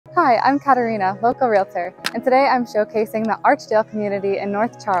Hi, I'm Katarina, local realtor, and today I'm showcasing the Archdale community in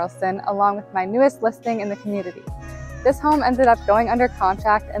North Charleston along with my newest listing in the community. This home ended up going under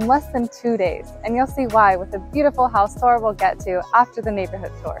contract in less than 2 days, and you'll see why with the beautiful house tour we'll get to after the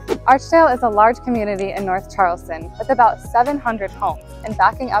neighborhood tour. Archdale is a large community in North Charleston with about 700 homes and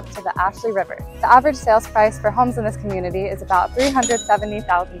backing up to the Ashley River. The average sales price for homes in this community is about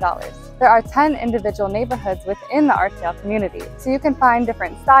 $370,000. There are 10 individual neighborhoods within the Archdale community, so you can find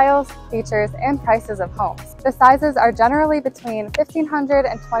different styles, features, and prices of homes. The sizes are generally between 1,500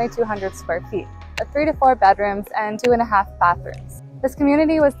 and 2,200 square feet, with 3 to 4 bedrooms and 2.5 bathrooms. This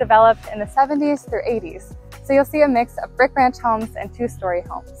community was developed in the 70s through 80s, so you'll see a mix of brick ranch homes and 2-story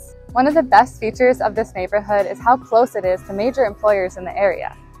homes. One of the best features of this neighborhood is how close it is to major employers in the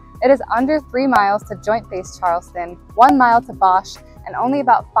area. It is under 3 miles to Joint Base Charleston, 1 mile to Bosch, and only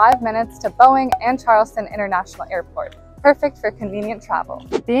about 5 minutes to Boeing and Charleston International Airport. Perfect for convenient travel.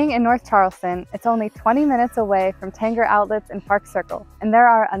 Being in North Charleston, it's only 20 minutes away from Tanger Outlets and Park Circle, and there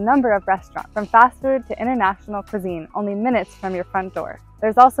are a number of restaurants, from fast food to international cuisine, only minutes from your front door.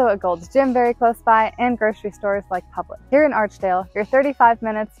 There's also a Gold's Gym very close by and grocery stores like Publix. Here in Archdale, you're 35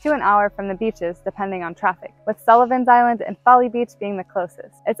 minutes to an hour from the beaches depending on traffic, with Sullivan's Island and Folly Beach being the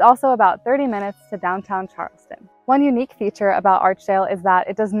closest. It's also about 30 minutes to downtown Charleston. One unique feature about Archdale is that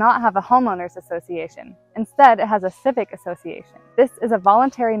it does not have a homeowners association. Instead, it has a civic association. This is a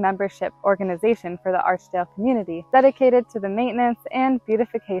voluntary membership organization for the Archdale community dedicated to the maintenance and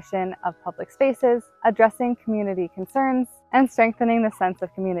beautification of public spaces, addressing community concerns, and strengthening the sense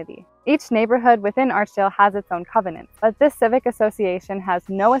of community. Each neighborhood within Archdale has its own covenant, but this civic association has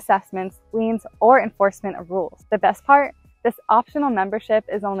no assessments, liens, or enforcement of rules. The best part? This optional membership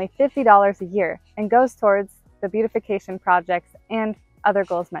is only $50 a year and goes towards the beautification projects and other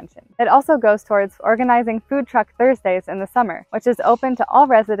goals mentioned. It also goes towards organizing Food Truck Thursdays in the summer, which is open to all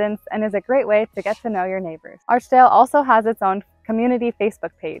residents and is a great way to get to know your neighbors. Archdale also has its own community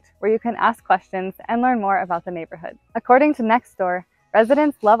Facebook page where you can ask questions and learn more about the neighborhood. According to Nextdoor,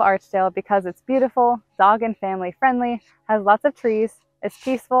 residents love Archdale because it's beautiful, dog and family friendly, has lots of trees, is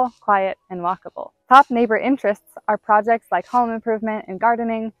peaceful, quiet, and walkable. Top neighbor interests are projects like home improvement and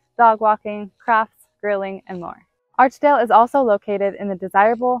gardening, dog walking, crafts, grilling, and more. Archdale is also located in the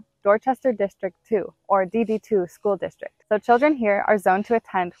desirable Dorchester District 2, or DD2 school district, so children here are zoned to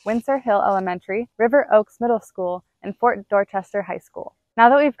attend Windsor Hill Elementary, River Oaks Middle School, and Fort Dorchester High School. Now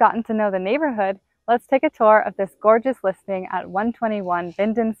that we've gotten to know the neighborhood, let's take a tour of this gorgeous listing at 121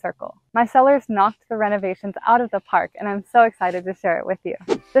 Binden Circle. My sellers knocked the renovations out of the park, and I'm so excited to share it with you.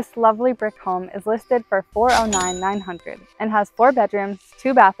 This lovely brick home is listed for $409,900 and has 4 bedrooms,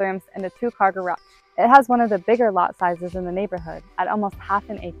 2 bathrooms, and a 2-car garage. It has one of the bigger lot sizes in the neighborhood at almost half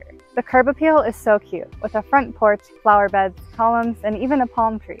an acre. The curb appeal is so cute, with a front porch, flower beds, columns, and even a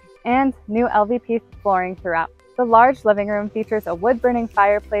palm tree, and new LVP flooring throughout. The large living room features a wood-burning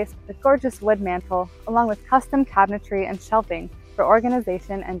fireplace with a gorgeous wood mantel, along with custom cabinetry and shelving for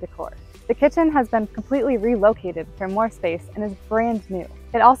organization and decor. The kitchen has been completely relocated for more space and is brand new.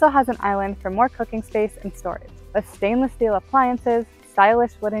 It also has an island for more cooking space and storage, with stainless steel appliances,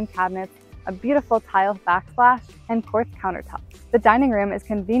 stylish wooden cabinets, a beautiful tile backsplash, and quartz countertops. The dining room is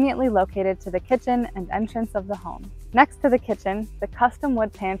conveniently located to the kitchen and entrance of the home. Next to the kitchen, the custom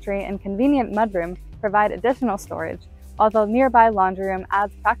wood pantry and convenient mudroom provide additional storage, while the nearby laundry room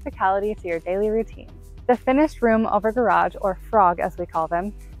adds practicality to your daily routine. The finished room over garage, or frog as we call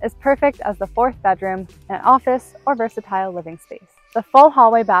them, is perfect as the 4th bedroom, an office, or versatile living space. The full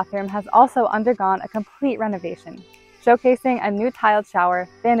hallway bathroom has also undergone a complete renovation, showcasing a new tiled shower,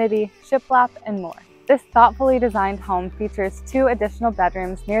 vanity, shiplap, and more. This thoughtfully designed home features 2 additional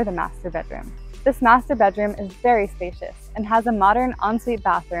bedrooms near the master bedroom. This master bedroom is very spacious and has a modern ensuite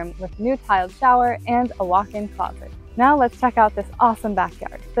bathroom with new tiled shower and a walk-in closet. Now let's check out this awesome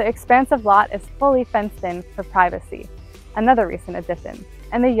backyard. The expansive lot is fully fenced in for privacy, another recent addition,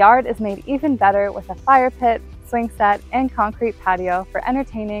 and the yard is made even better with a fire pit, swing set, and concrete patio for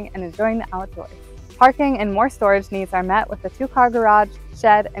entertaining and enjoying the outdoors. Parking and more storage needs are met with a 2-car garage,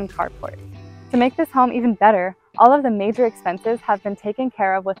 shed, and carport. To make this home even better, all of the major expenses have been taken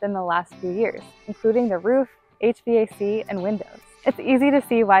care of within the last few years, including the roof, HVAC, and windows. It's easy to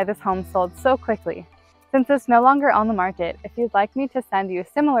see why this home sold so quickly. Since it's no longer on the market, if you'd like me to send you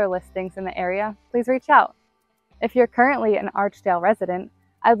similar listings in the area, please reach out. If you're currently an Archdale resident,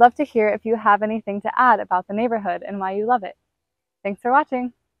 I'd love to hear if you have anything to add about the neighborhood and why you love it. Thanks for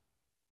watching!